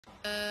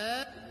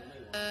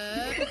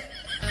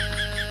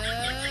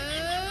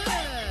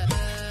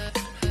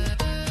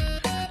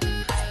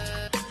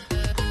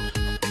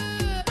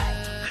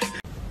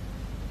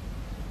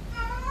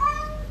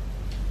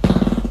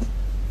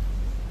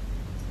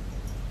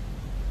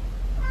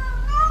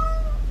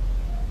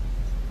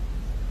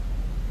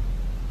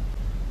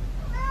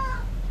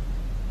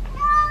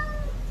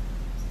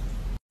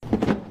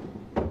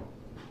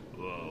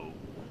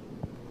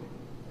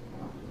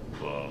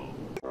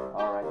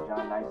Alright,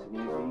 John, nice and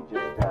easy.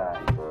 Just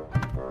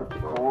put the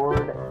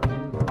cord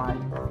in my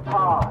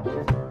paw.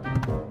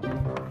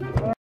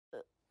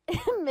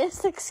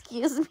 Miss,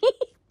 excuse me,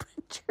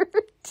 but your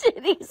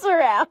titties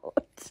are out.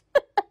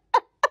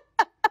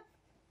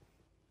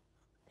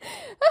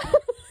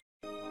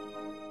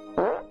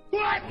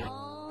 What?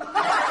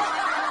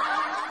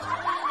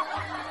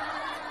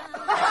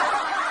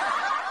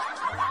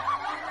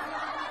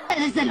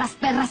 Eres de las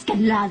perras que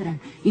ladran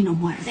y no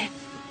muerden.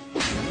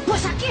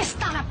 Pues aquí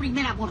está la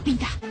primera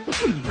mordida.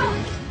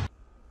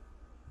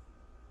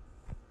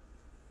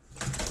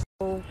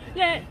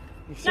 Yeah,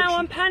 now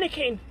I'm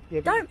panicking.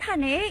 Yeah, don't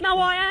panic. No,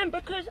 I am,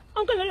 because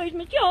I'm going to lose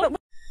my job.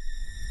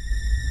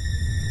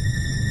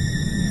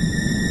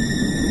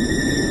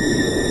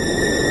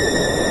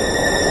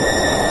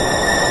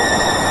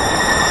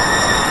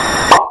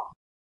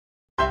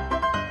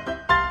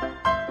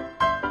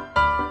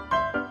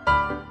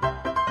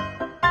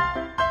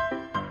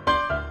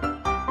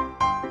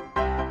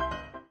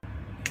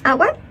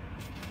 What?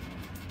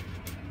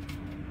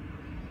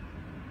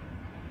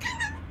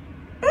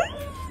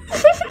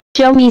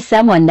 Show me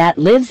someone that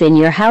lives in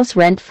your house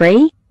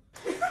rent-free.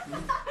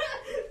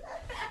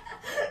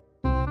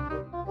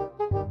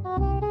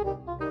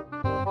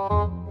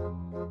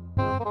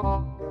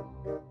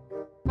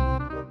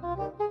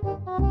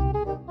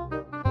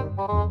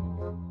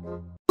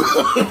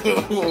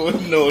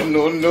 No,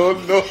 no, no,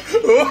 no.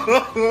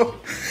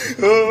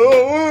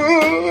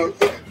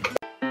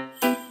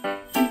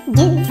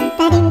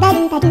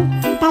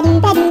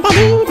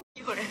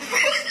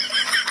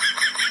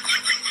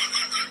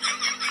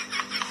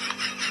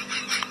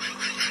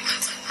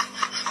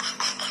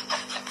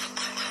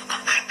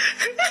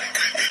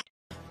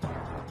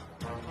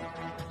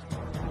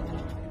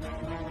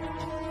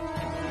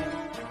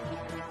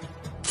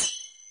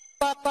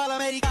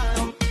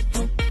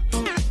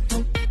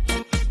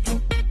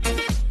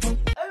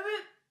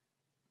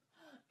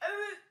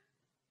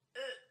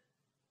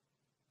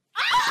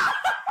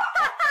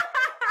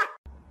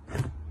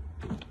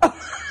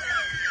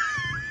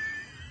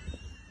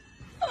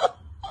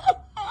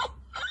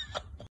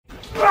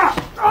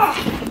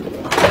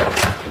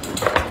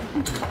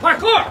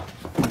 Parkour!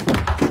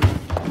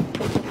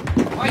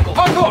 Michael,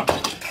 parkour!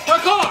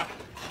 Parkour!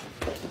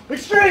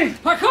 Extreme!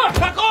 Parkour!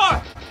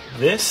 Parkour!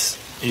 This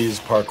is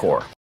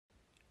parkour.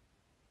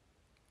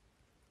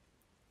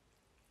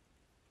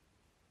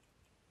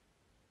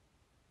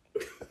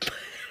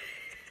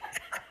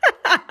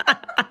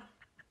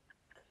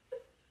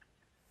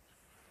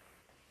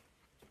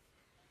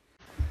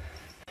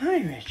 Hi,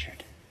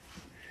 Richard.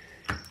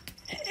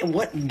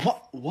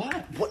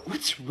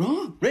 What's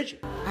wrong, Richard?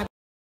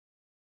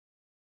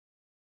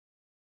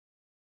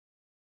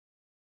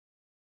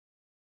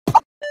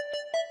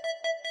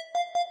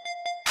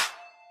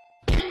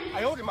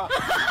 I owed him up.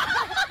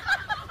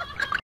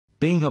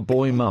 Being a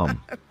boy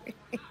mom.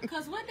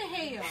 Cause what the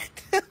hell?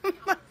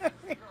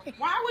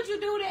 Why would you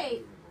do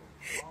that?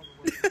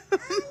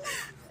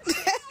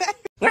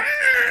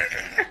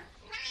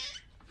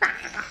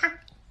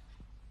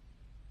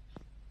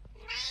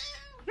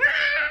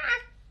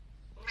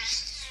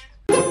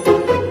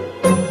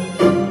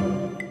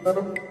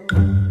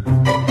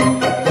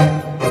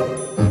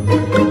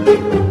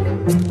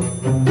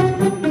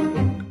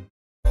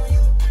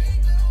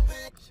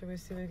 Should we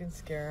see if we can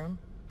scare him?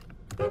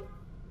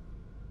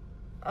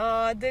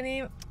 Oh, didn't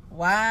he?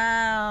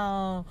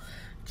 Wow.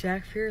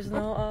 Jack fears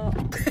no.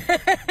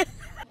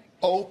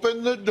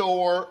 Open the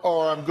door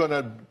or I'm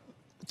gonna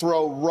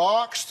throw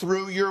rocks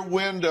through your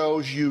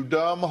windows, you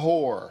dumb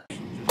whore.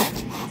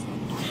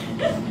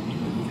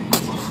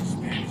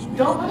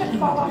 Don't let it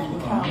fall off the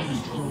couch.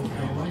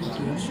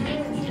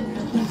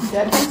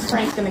 Deadly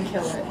Frank's gonna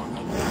kill it.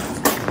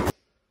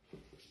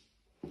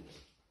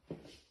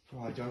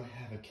 Oh, I don't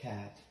have a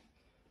cat.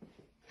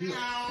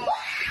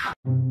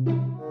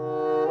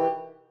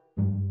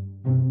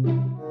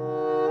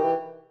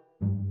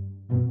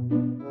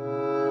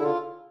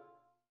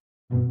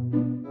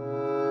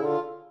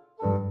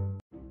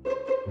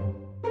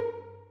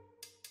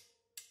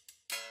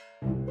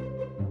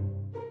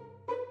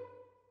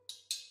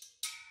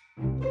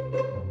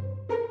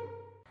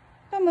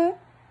 Kamu?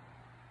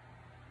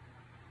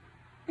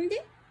 Hindi?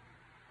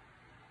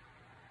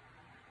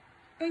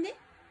 Hindi?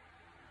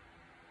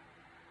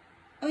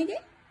 Hindi?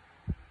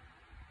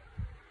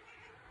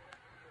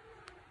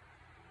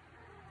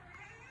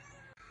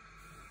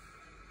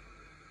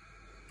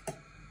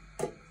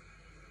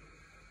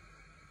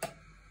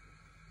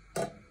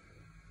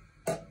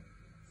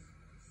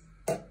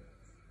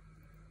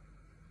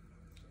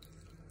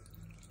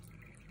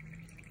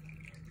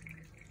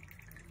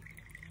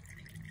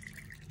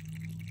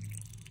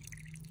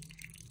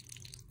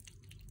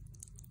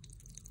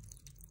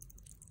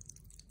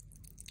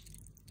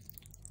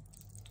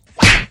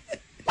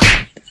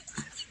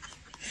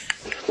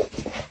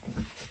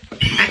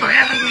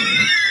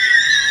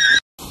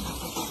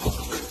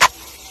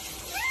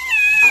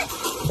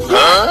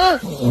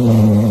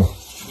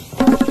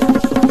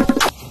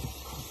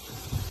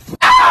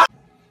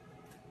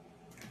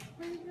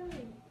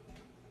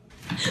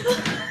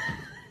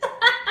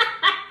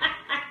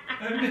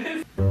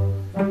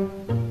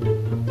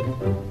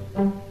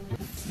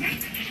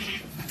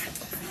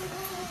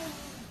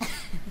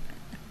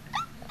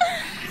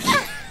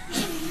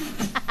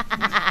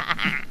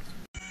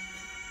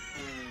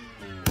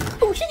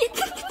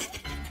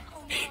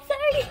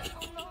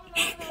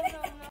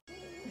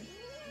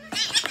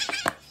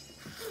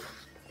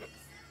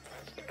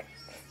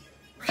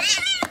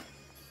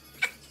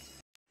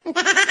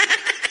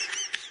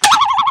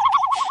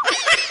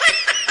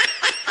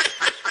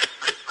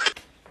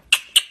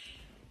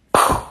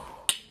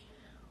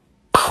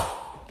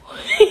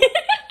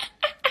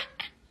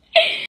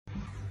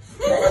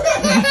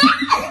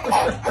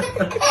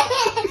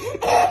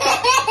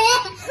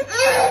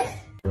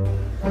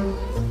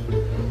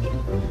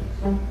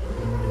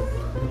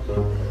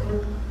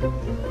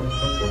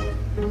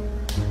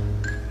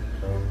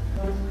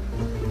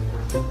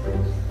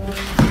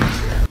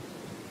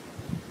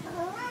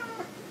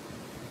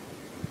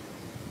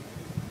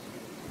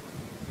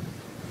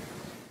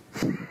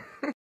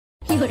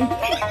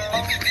 doing?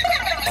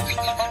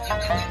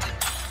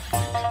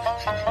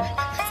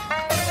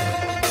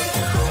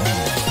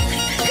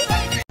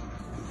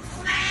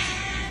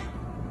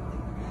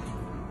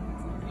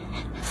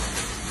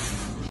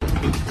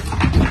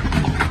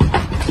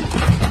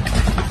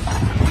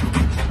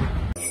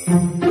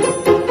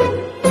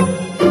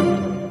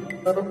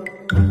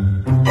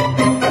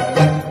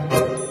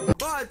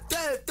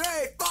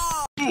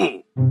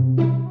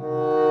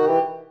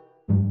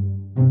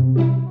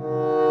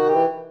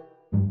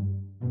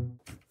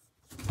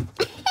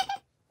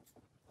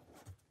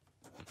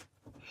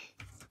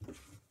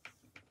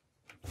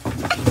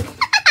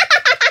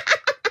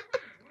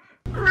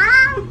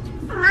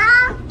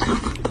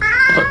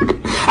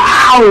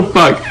 Ow,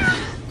 fuck.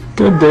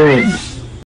 God damn it.